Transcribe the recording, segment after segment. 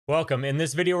Welcome. In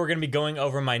this video, we're going to be going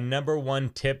over my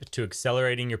 #1 tip to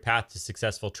accelerating your path to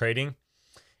successful trading.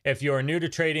 If you are new to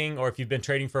trading or if you've been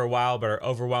trading for a while but are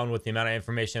overwhelmed with the amount of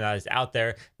information that is out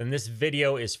there, then this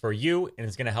video is for you and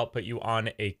it's going to help put you on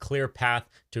a clear path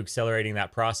to accelerating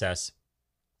that process.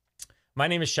 My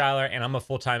name is Shyler and I'm a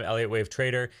full-time NewWave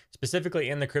trader, specifically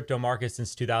in the crypto market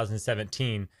since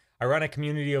 2017. I run a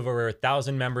community of over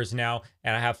 1,000 members now,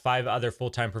 and I have 5 other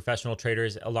full-time professional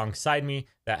traders alongside me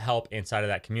that help inside of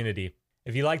that community.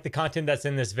 If you like the content that's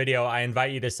in this video, I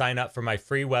invite you to sign up for my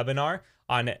free webinar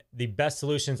on the best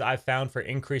solutions I've found for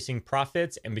increasing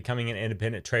profits and becoming an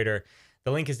independent trader.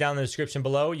 The link is down in the description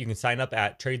below. You can sign up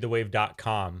at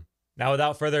tradethewave.com. Now,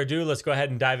 without further ado, let's go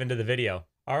ahead and dive into the video.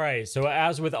 All right, so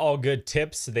as with all good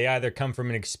tips, they either come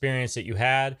from an experience that you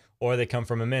had or they come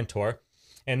from a mentor.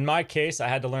 In my case, I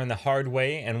had to learn the hard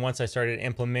way, and once I started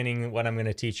implementing what I'm going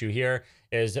to teach you here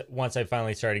is once I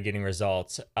finally started getting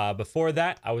results. Before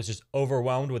that, I was just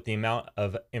overwhelmed with the amount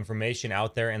of information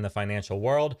out there in the financial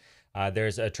world.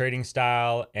 There's a trading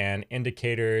style and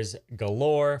indicators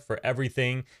galore for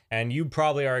everything, and you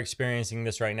probably are experiencing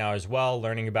this right now as well,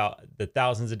 learning about the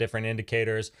thousands of different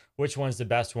indicators, which one's the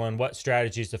best one, what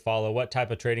strategies to follow, what type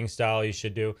of trading style you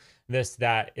should do, this,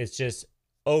 that. It's just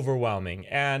overwhelming,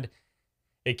 and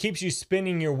it keeps you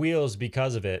spinning your wheels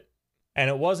because of it. And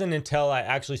it wasn't until I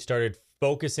actually started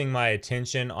focusing my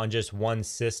attention on just one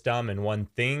system and one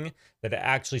thing that it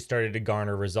actually started to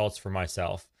garner results for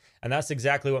myself. And that's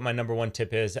exactly what my #1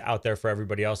 tip is out there for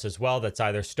everybody else as well that's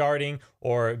either starting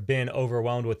or been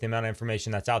overwhelmed with the amount of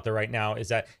information that's out there right now, is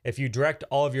that if you direct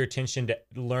all of your attention to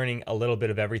learning a little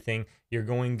bit of everything,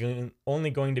 you're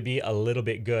only going to be a little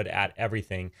bit good at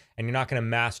everything, and you're not going to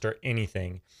master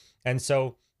anything. And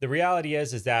so the reality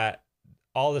is that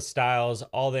all the styles,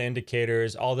 all the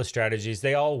indicators, all the strategies,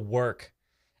 they all work.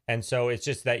 And so it's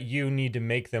just that you need to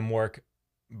make them work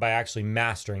by actually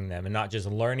mastering them and not just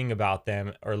learning about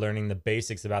them or learning the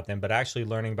basics about them, but actually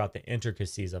learning about the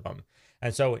intricacies of them.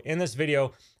 And so in this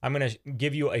video, I'm going to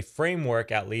give you a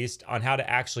framework at least on how to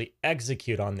actually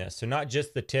execute on this. So not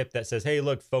just the tip that says, hey,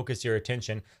 look, focus your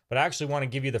attention, but I actually want to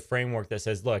give you the framework that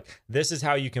says, look, this is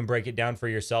how you can break it down for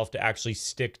yourself to actually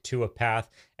stick to a path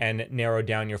and narrow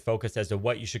down your focus as to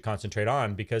what you should concentrate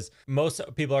on. Because most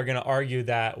people are going to argue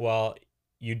that, well,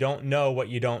 you don't know what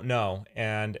you don't know.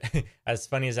 And as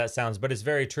funny as that sounds, but it's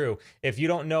very true. If you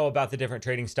don't know about the different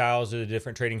trading styles or the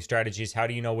different trading strategies, how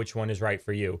do you know which one is right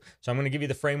for you? So I'm going to give you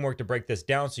the framework to break this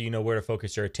down so you know where to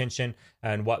focus your attention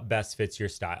and what best fits your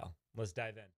style. Let's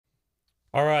dive in.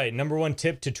 All right, #1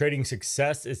 tip to trading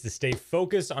success is to stay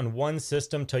focused on one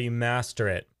system till you master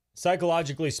it.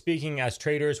 Psychologically speaking, as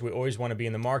traders, we always want to be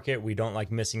in the market. We don't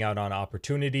like missing out on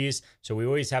opportunities. So we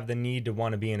always have the need to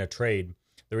want to be in a trade.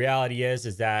 The reality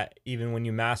is that even when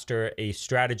you master a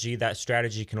strategy, that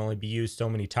strategy can only be used so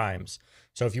many times.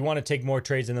 So if you want to take more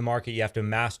trades in the market, you have to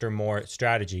master more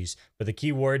strategies. But the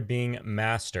key word being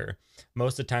master.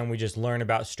 Most of the time we just learn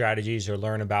about strategies or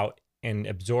learn about and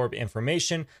absorb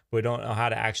information, but we don't know how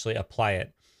to actually apply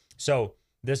it. So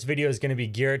this video is going to be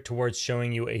geared towards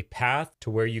showing you a path to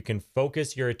where you can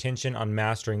focus your attention on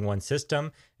mastering one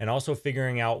system and also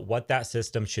figuring out what that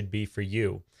system should be for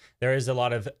you. There is a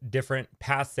lot of different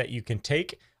paths that you can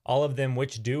take, all of them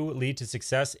which do lead to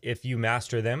success if you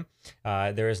master them.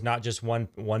 There is not just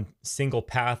one single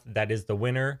path that is the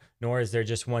winner, nor is there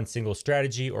just one single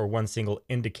strategy or one single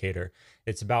indicator.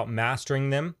 It's about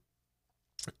mastering them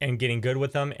and getting good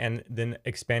with them and then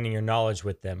expanding your knowledge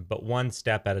with them, but one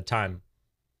step at a time.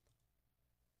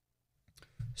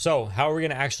 So how are we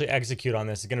going to actually execute on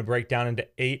this? It's going to break down into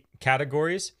 8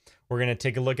 categories. We're going to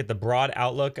take a look at the broad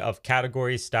outlook of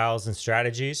categories, styles, and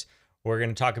strategies. We're going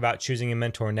to talk about choosing a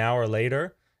mentor now or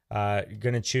later. You're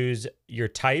going to choose your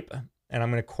type, and I'm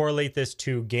going to correlate this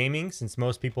to gaming since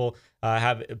most people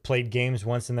have played games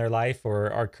once in their life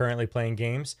or are currently playing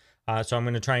games. So I'm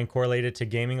going to try and correlate it to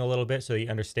gaming a little bit so you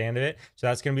understand it. So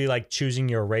that's going to be like choosing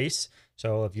your race.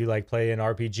 So if you like play an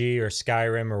RPG or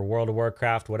Skyrim or World of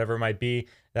Warcraft, whatever it might be,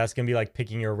 that's going to be like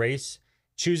picking your race.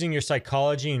 Choosing your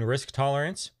psychology and risk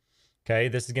tolerance. Okay,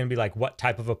 this is going to be like what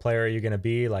type of a player are you going to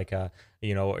be? Like, are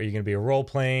you going to be a role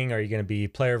playing? Are you going to be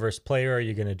player versus player? Are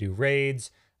you going to do raids,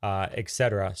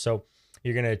 etc.? So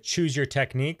you're going to choose your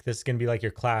technique. This is going to be like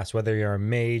your class, whether you're a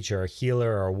mage or a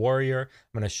healer or a warrior.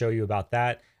 I'm going to show you about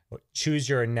that. Choose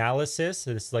your analysis.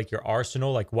 So this is like your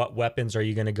arsenal, like what weapons are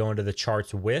you going to go into the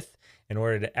charts with in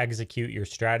order to execute your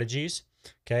strategies.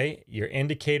 Okay, your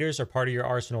indicators are part of your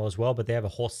arsenal as well, but they have a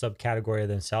whole subcategory of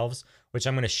themselves, which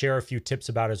I'm going to share a few tips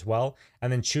about as well.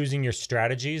 And then choosing your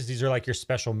strategies. These are like your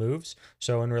special moves.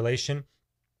 So in relation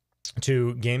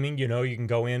to gaming, you know, you can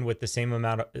go in with the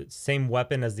same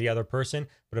weapon as the other person,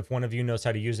 but if one of you knows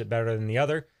how to use it better than the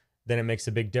other, then it makes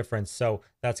a big difference. So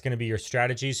that's going to be your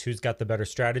strategies. Who's got the better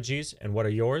strategies and what are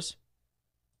yours?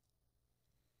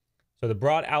 So the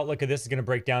broad outlook of this is going to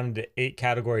break down into 8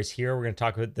 categories here. We're going to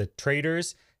talk about the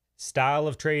traders, style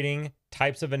of trading,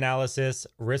 types of analysis,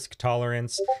 risk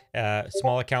tolerance,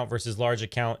 small account versus large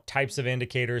account, types of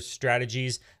indicators,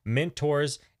 strategies,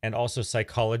 mentors, and also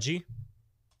psychology.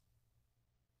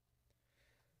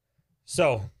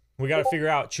 So we got to figure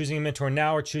out choosing a mentor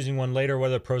now or choosing one later. What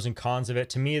are the pros and cons of it?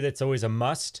 To me, that's always a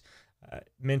must.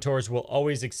 Mentors will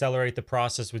always accelerate the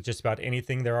process with just about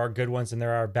anything. There are good ones and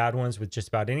there are bad ones with just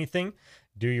about anything.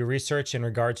 Do your research in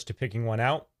regards to picking one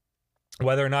out,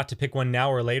 whether or not to pick one now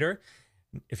or later.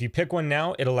 If you pick one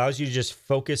now, it allows you to just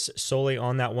focus solely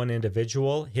on that one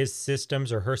individual, his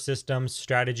systems or her systems,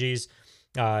 strategies,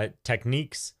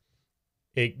 techniques.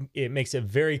 It makes it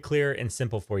very clear and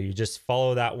simple for you. Just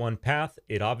follow that one path.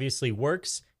 It obviously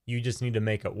works. You just need to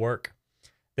make it work.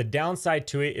 The downside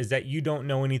to it is that you don't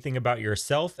know anything about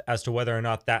yourself as to whether or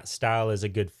not that style is a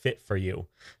good fit for you.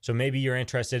 So maybe you're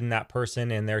interested in that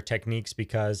person and their techniques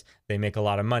because they make a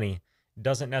lot of money. It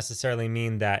doesn't necessarily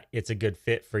mean that it's a good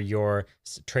fit for your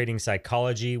trading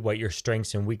psychology, what your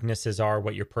strengths and weaknesses are,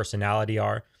 what your personality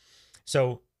are.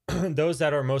 So those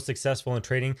that are most successful in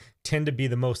trading tend to be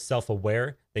the most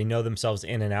self-aware. They know themselves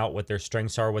in and out, what their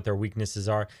strengths are, what their weaknesses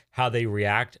are, how they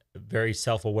react, very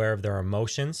self-aware of their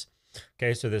emotions.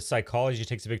 Okay, so the psychology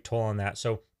takes a big toll on that.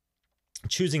 So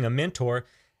choosing a mentor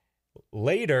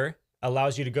later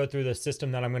allows you to go through the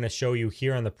system that I'm going to show you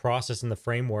here on the process and the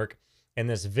framework. And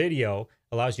this video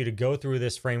allows you to go through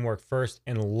this framework first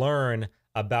and learn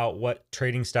about what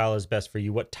trading style is best for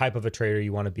you, what type of a trader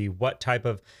you want to be, what type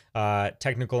of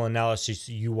technical analysis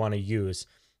you want to use,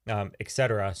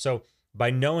 etc. So by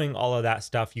knowing all of that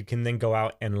stuff, you can then go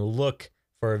out and look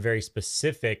for a very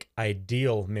specific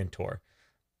ideal mentor.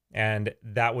 And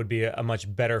that would be a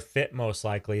much better fit, most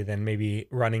likely, than maybe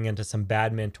running into some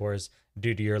bad mentors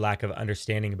due to your lack of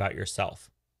understanding about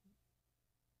yourself.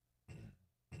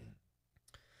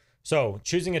 So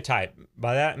choosing a type,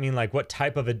 by that I mean like what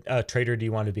type of a trader do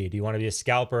you want to be? Do you want to be a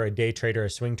scalper, a day trader, a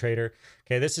swing trader?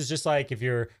 Okay, this is just like if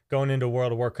you're going into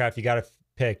World of Warcraft, you got to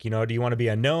pick, you know, do you want to be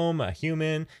a gnome, a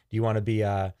human? Do you want to be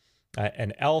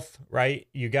an elf, right?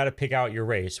 You got to pick out your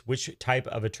race. Which type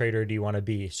of a trader do you want to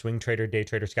be? Swing trader, day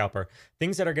trader, scalper.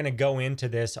 Things that are going to go into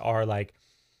this are like,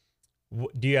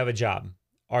 do you have a job?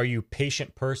 Are you a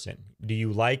patient person? Do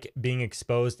you like being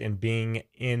exposed and being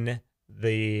in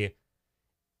the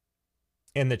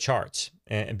charts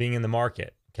and being in the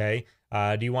market? Okay.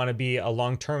 Do you want to be a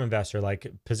long-term investor, like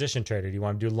position trader? Do you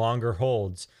want to do longer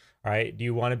holds? All right. Do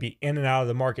you want to be in and out of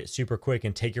the market super quick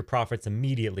and take your profits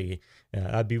immediately?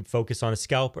 I'd be focused on a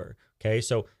scalper. Okay.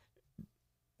 So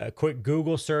a quick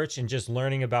Google search and just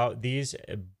learning about these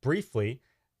briefly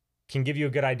can give you a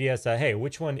good idea as to, hey,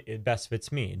 which one best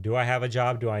fits me? Do I have a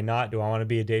job? Do I not? Do I want to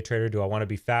be a day trader? Do I want to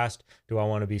be fast? Do I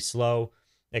want to be slow,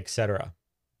 etc.?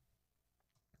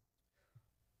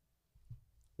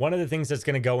 One of the things that's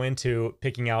going to go into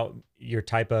picking out your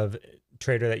type of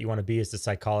trader that you want to be is the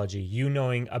psychology. You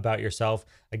knowing about yourself,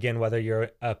 again, whether you're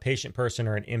a patient person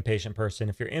or an impatient person.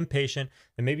 If you're impatient,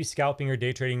 then maybe scalping or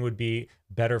day trading would be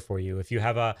better for you. If you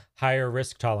have a higher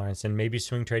risk tolerance, then maybe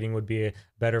swing trading would be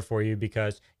better for you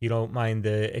because you don't mind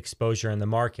the exposure in the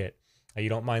market. You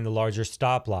don't mind the larger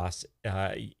stop loss,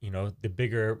 you know, the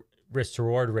bigger risk to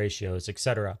reward ratios,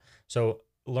 etc. So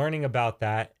learning about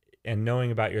that and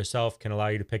knowing about yourself can allow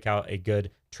you to pick out a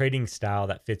good trading style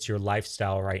that fits your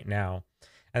lifestyle right now.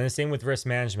 And the same with risk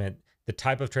management. The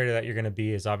type of trader that you're going to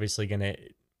be is obviously going to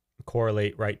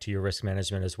correlate right to your risk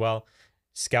management as well.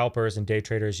 Scalpers and day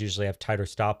traders usually have tighter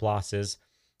stop losses.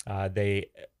 They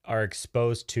are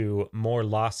exposed to more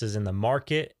losses in the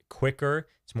market quicker.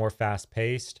 It's more fast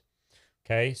paced.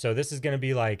 Okay, so this is going to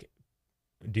be like,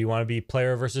 do you want to be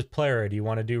player versus player? Do you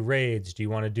want to do raids? Do you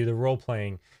want to do the role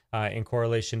playing in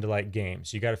correlation to like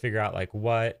games? You got to figure out like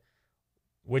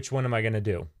which one am I going to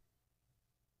do?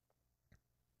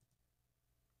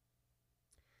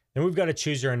 Then we've got to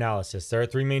choose your analysis. There are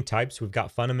 3 main types. We've got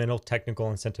fundamental, technical,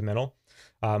 and sentimental.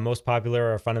 Most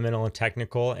popular are fundamental and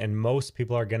technical, and most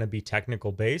people are going to be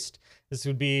technical based. This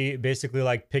would be basically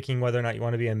like picking whether or not you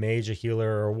want to be a mage, a healer,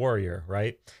 or a warrior,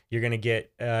 right? You're going to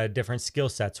get different skill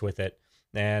sets with it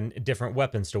and different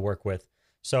weapons to work with.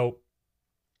 So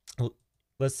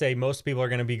let's say most people are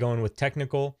going to be going with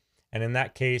technical. And in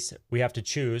that case, we have to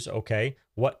choose, okay,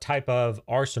 what type of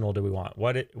arsenal do we want?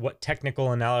 What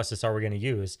technical analysis are we going to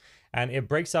use? And it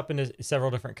breaks up into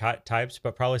several different types,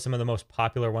 but probably some of the most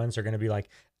popular ones are going to be like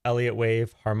Elliott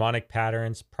wave, harmonic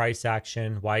patterns, price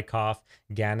action, Wyckoff,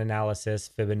 Gann analysis,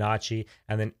 Fibonacci,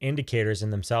 and then indicators in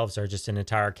themselves are just an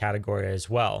entire category as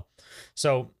well.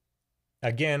 So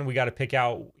again, we got to pick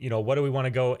out, what do we want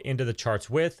to go into the charts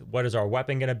with? What is our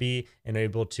weapon going to be? And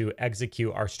able to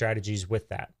execute our strategies with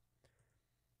that.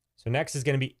 So next is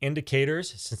going to be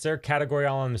indicators. Since they're a category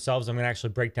all on themselves, I'm going to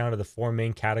actually break down to the 4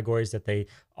 main categories that they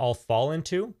all fall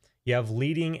into. You have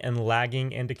leading and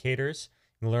lagging indicators.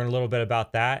 You'll learn a little bit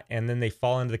about that. And then they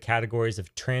fall into the categories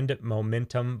of trend,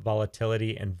 momentum,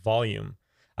 volatility, and volume.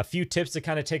 A few tips to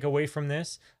kind of take away from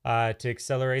this to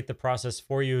accelerate the process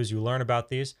for you as you learn about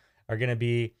these are going to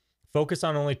be focus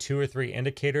on only 2 or 3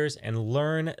 indicators and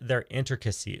learn their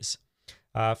intricacies.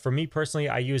 For me personally,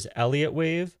 I use Elliott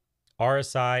wave,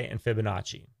 RSI, and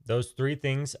Fibonacci. Those 3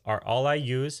 things are all I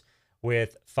use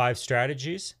with 5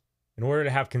 strategies in order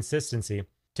to have consistency.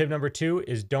 Tip number 2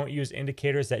 is don't use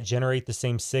indicators that generate the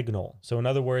same signal. So in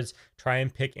other words, try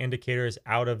and pick indicators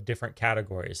out of different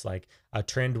categories, like a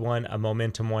trend one, a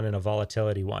momentum one, and a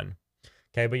volatility one.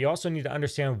 Okay, but you also need to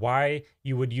understand why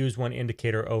you would use one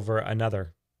indicator over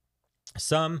another.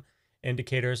 Some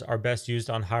indicators are best used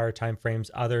on higher time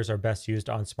frames, others are best used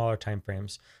on smaller time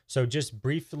frames. So just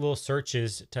brief little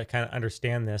searches to kind of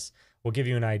understand this will give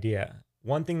you an idea.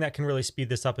 One thing that can really speed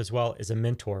this up as well is a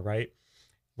mentor, right?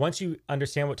 Once you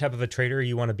understand what type of a trader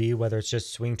you want to be, whether it's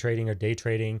just swing trading or day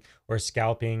trading or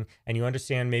scalping, and you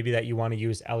understand maybe that you want to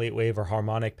use Elliott wave or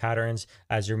harmonic patterns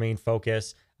as your main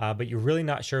focus, but you're really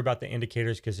not sure about the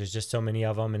indicators because there's just so many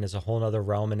of them and it's a whole nother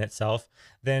realm in itself,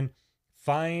 then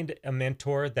find a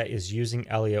mentor that is using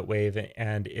Elliott wave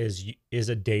and is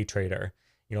a day trader.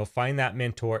 Find that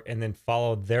mentor and then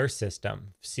follow their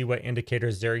system. See what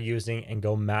indicators they're using and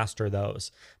go master those.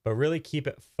 But really keep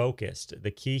it focused.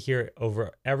 The key here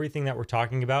over everything that we're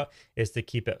talking about is to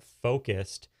keep it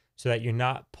focused so that you're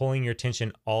not pulling your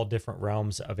attention all different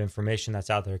realms of information that's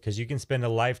out there, because you can spend a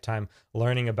lifetime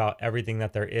learning about everything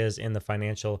that there is in the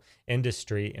financial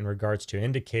industry in regards to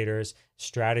indicators,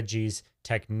 strategies,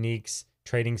 techniques,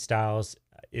 trading styles.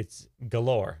 It's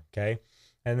galore, okay?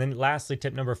 And then lastly,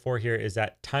 tip number 4 here is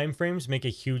that timeframes make a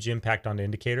huge impact on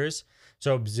indicators.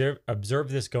 So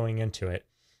observe this going into it.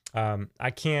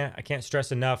 I can't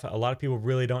stress enough. A lot of people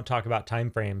really don't talk about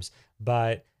timeframes,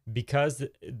 but because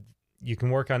you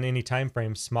can work on any time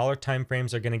frame, smaller time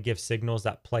frames are going to give signals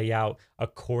that play out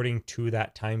according to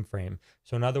that time frame.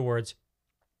 So in other words,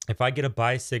 if I get a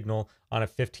buy signal on a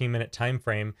 15-minute time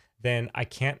frame, then I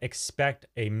can't expect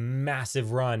a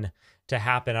massive run to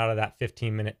happen out of that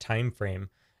 15-minute time frame.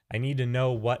 I need to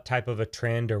know what type of a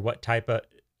trend or what type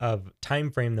of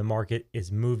time frame the market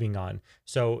is moving on.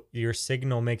 So your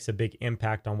signal makes a big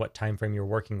impact on what time frame you're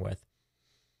working with.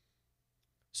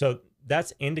 So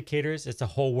that's indicators. It's a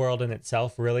whole world in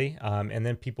itself, really. And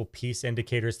then people piece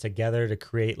indicators together to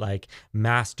create like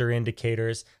master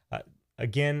indicators.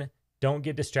 Again, don't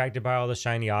get distracted by all the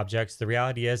shiny objects. The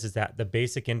reality is that the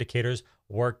basic indicators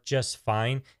work just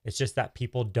fine. It's just that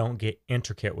people don't get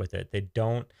intricate with it. They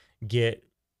don't get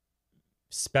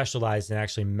specialized and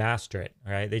actually master it.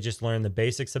 All right. They just learn the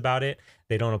basics about it.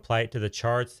 They don't apply it to the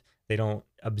charts. They don't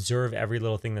observe every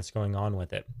little thing that's going on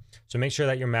with it. So make sure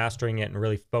that you're mastering it and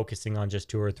really focusing on just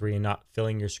 2 or 3 and not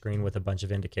filling your screen with a bunch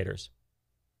of indicators.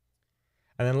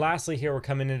 And then lastly, here we're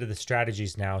coming into the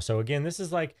strategies now. So again, this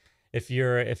is like if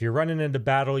you're running into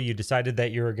battle, you decided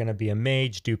that you're going to be a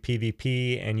mage, do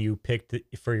PvP, and you picked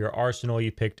for your arsenal,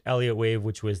 you picked Elliott wave,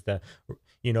 which was the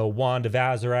wand of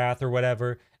Azarath or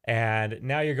whatever. And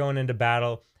now you're going into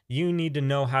battle. You need to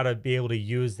know how to be able to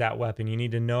use that weapon. You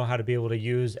need to know how to be able to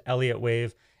use Elliott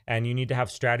wave, and you need to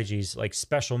have strategies like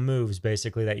special moves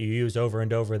basically that you use over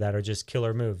and over that are just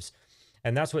killer moves.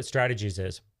 And that's what strategies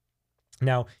is.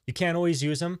 Now, you can't always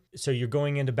use them, so you're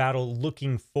going into battle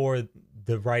looking for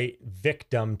the right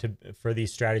victim for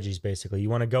these strategies basically. You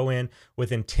want to go in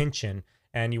with intention,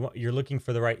 and you're looking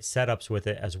for the right setups with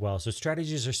it as well. So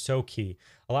strategies are so key.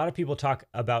 A lot of people talk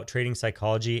about trading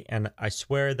psychology, and I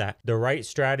swear that the right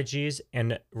strategies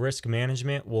and risk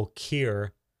management will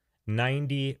cure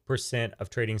 90% of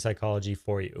trading psychology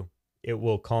for you. It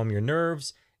will calm your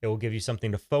nerves. It will give you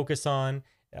something to focus on,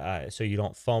 so you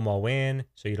don't FOMO in,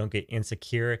 so you don't get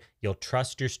insecure. You'll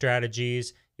trust your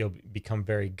strategies. You'll become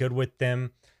very good with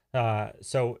them.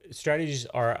 So strategies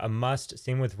are a must.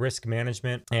 Same with risk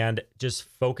management and just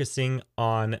focusing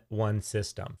on one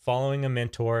system, following a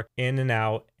mentor in and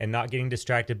out, and not getting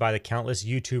distracted by the countless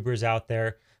YouTubers out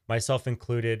there, myself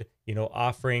included,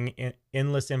 offering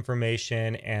endless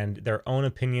information and their own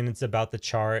opinions about the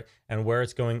chart and where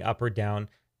it's going up or down.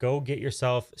 Go get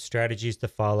yourself strategies to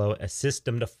follow, a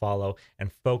system to follow,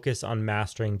 and focus on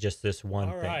mastering just this one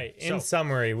thing. All right. In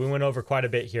summary, we went over quite a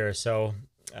bit here. So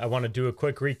I want to do a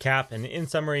quick recap. And in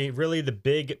summary, really the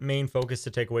big main focus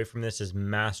to take away from this is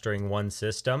mastering one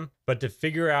system. But to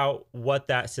figure out what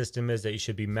that system is that you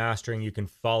should be mastering, you can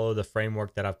follow the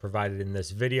framework that I've provided in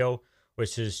this video,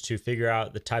 which is to figure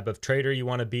out the type of trader you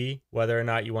want to be, whether or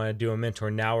not you want to do a mentor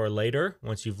now or later,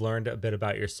 once you've learned a bit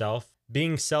about yourself.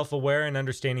 Being self-aware and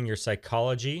understanding your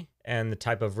psychology and the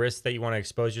type of risk that you want to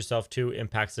expose yourself to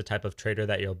impacts the type of trader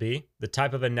that you'll be. The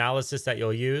type of analysis that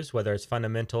you'll use, whether it's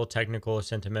fundamental, technical, or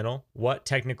sentimental. What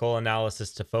technical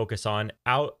analysis to focus on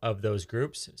out of those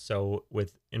groups. So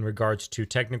in regards to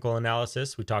technical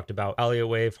analysis, we talked about Elliott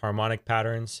wave, harmonic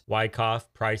patterns,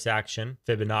 Wyckoff, price action,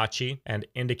 Fibonacci, and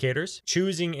indicators.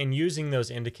 Choosing and using those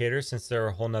indicators, since they're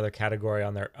a whole nother category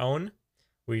on their own.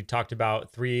 We talked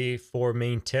about 3-4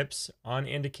 main tips on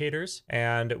indicators,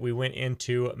 and we went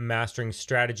into mastering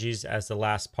strategies as the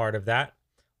last part of that,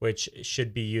 which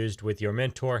should be used with your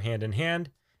mentor hand in hand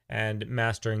and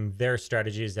mastering their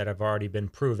strategies that have already been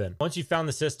proven. Once you found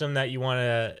the system that you want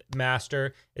to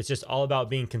master, it's just all about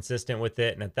being consistent with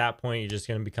it. And at that point, you're just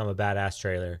going to become a badass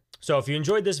trader. So if you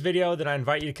enjoyed this video, then I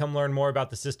invite you to come learn more about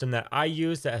the system that I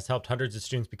use that has helped hundreds of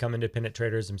students become independent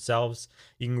traders themselves.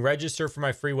 You can register for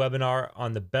my free webinar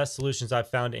on the best solutions I've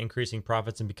found to increasing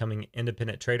profits and becoming an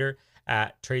independent trader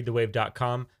at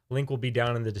tradethewave.com. Link will be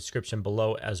down in the description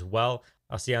below as well.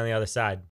 I'll see you on the other side.